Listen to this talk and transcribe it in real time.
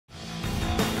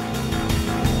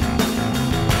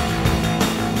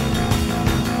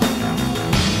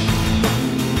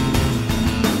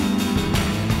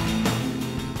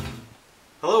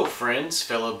friends,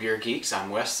 fellow beer geeks.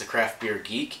 I'm Wes, the craft beer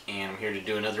geek, and I'm here to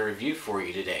do another review for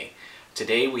you today.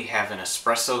 Today we have an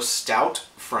Espresso Stout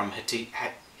from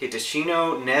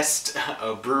Hitachino Nest,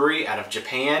 a brewery out of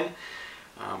Japan.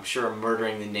 I'm sure I'm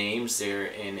murdering the names. They're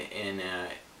in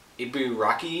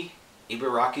Ibaraki,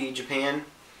 Japan,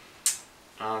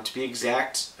 to be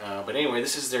exact. But anyway,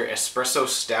 this is their Espresso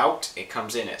Stout. It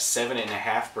comes in at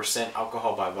 7.5%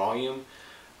 alcohol by volume.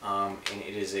 And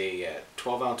it is a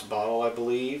 12-ounce bottle, I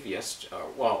believe. Yes,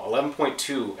 well,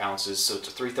 11.2 ounces, so it's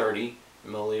a 330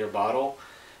 milliliter bottle.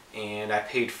 And I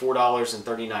paid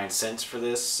 $4.39 for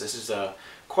this. This is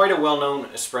quite a well-known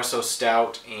espresso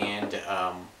stout, and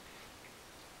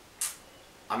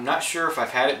I'm not sure if I've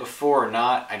had it before or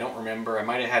not. I don't remember. I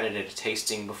might have had it at a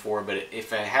tasting before, but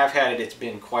if I have had it, it's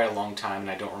been quite a long time, and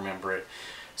I don't remember it.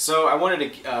 So I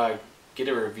wanted to get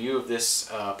a review of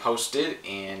this posted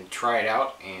and try it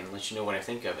out and let you know what I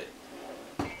think of it.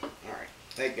 Alright,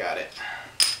 they got it.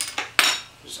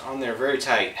 It's on there very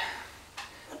tight.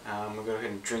 I'm going to go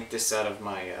ahead and drink this out of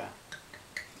my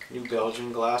New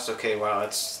Belgian glass. Okay, wow,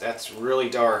 that's really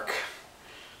dark.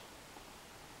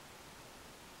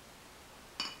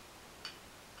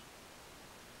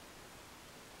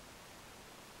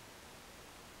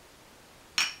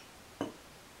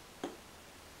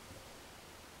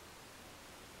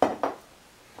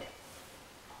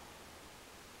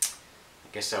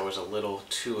 I guess I was a little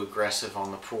too aggressive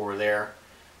on the pour there.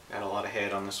 Got a lot of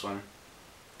head on this one.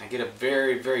 I get a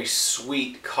very, very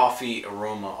sweet coffee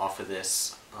aroma off of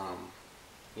this.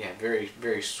 Yeah, very,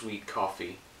 very sweet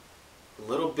coffee. A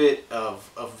little bit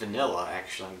of vanilla,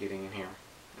 actually, I'm getting in here.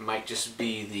 It might just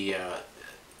be the,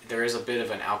 there is a bit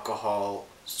of an alcohol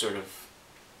sort of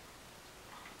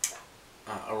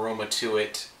aroma to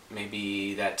it.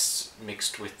 Maybe that's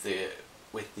mixed with the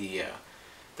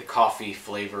coffee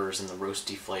flavors and the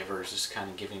roasty flavors is kind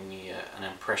of giving me an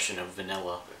impression of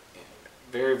vanilla.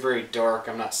 Very, very dark.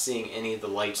 I'm not seeing any of the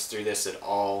lights through this at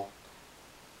all.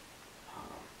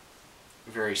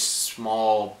 Very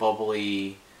small,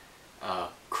 bubbly,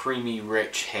 creamy,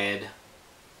 rich head.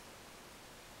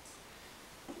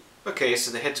 Okay, so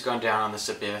the head's gone down on this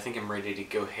a bit. I think I'm ready to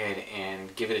go ahead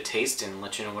and give it a taste and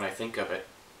let you know what I think of it.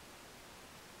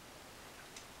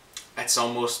 It's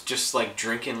almost just like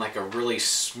drinking like a really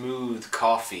smooth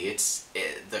coffee.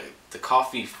 The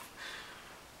coffee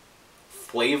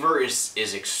flavor is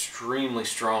extremely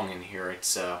strong in here.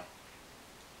 It's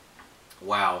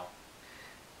wow.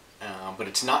 But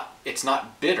it's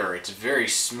not bitter. It's very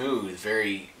smooth,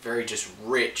 very just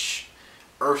rich,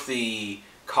 earthy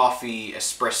coffee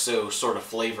espresso sort of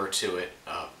flavor to it.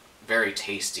 Very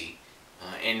tasty.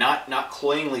 And not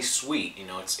cloyingly sweet, you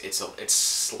know. It's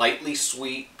slightly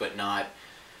sweet, but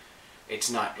it's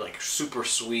not like super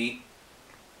sweet.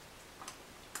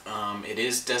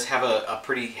 It does have a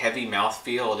pretty heavy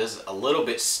mouthfeel. It is a little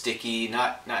bit sticky,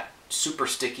 not super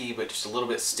sticky, but just a little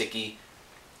bit sticky.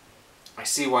 I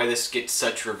see why this gets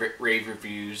such rave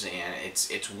reviews, and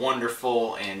it's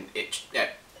wonderful. And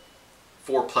at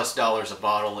 $4+ a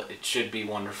bottle, it should be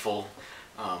wonderful.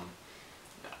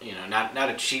 You know, not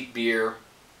a cheap beer,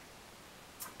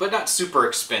 but not super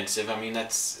expensive. I mean,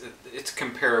 it's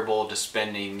comparable to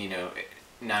spending, you know,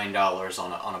 $9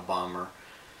 on a bomber.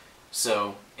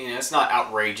 So, you know, it's not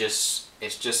outrageous.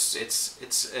 It's just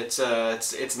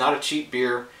it's not a cheap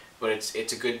beer, but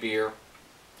it's a good beer.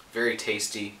 Very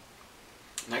tasty.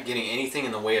 Not getting anything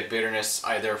in the way of bitterness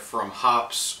either from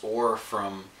hops or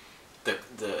from the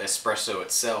espresso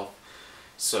itself.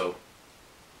 So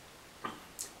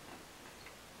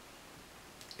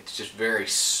it's just very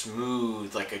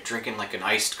smooth, like drinking like an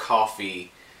iced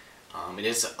coffee. It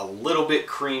is a little bit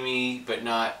creamy, but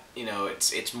not, you know,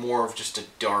 it's more of just a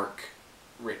dark,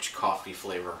 rich coffee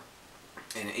flavor.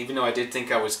 And even though I did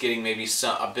think I was getting maybe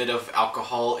a bit of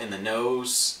alcohol in the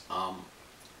nose,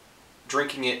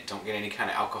 drinking it, don't get any kind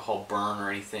of alcohol burn or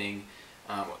anything,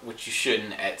 which you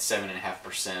shouldn't at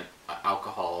 7.5%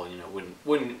 alcohol. You know,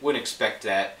 wouldn't expect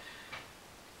that.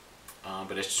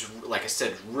 But it's just, like I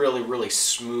said, really, really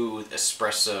smooth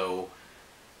espresso.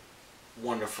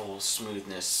 Wonderful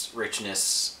smoothness,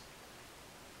 richness.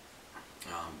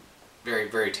 Very,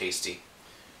 very tasty.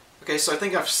 Okay, so I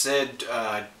think I've said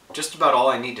just about all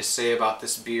I need to say about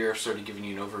this beer. Sort of giving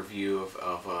you an overview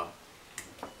of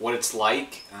what it's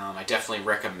like. I definitely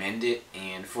recommend it.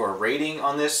 And for a rating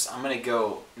on this, I'm going to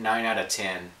go 9 out of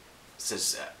 10. This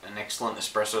is an excellent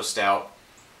espresso stout.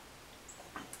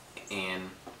 And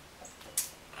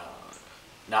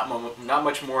not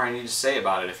much more I need to say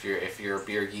about it. If you're a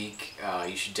beer geek,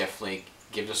 you should definitely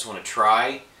give this one a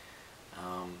try.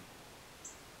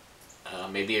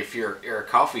 maybe if you're a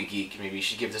coffee geek, maybe you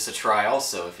should give this a try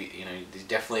also. If you're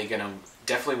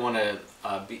definitely want to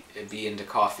be into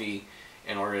coffee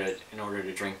in order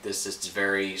to drink this. It's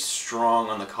very strong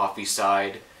on the coffee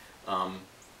side.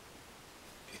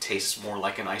 It tastes more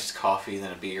like an iced coffee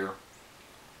than a beer.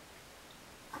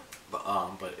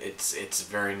 But it's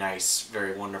very nice,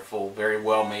 very wonderful, very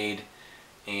well made,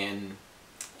 and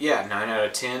yeah, 9 out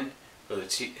of 10 for the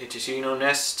Hitachino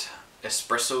Nest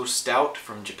Espresso Stout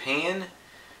from Japan.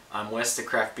 I'm Wes, the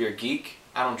craft beer geek.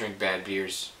 I don't drink bad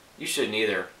beers. You shouldn't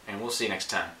either, and we'll see you next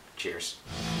time. Cheers.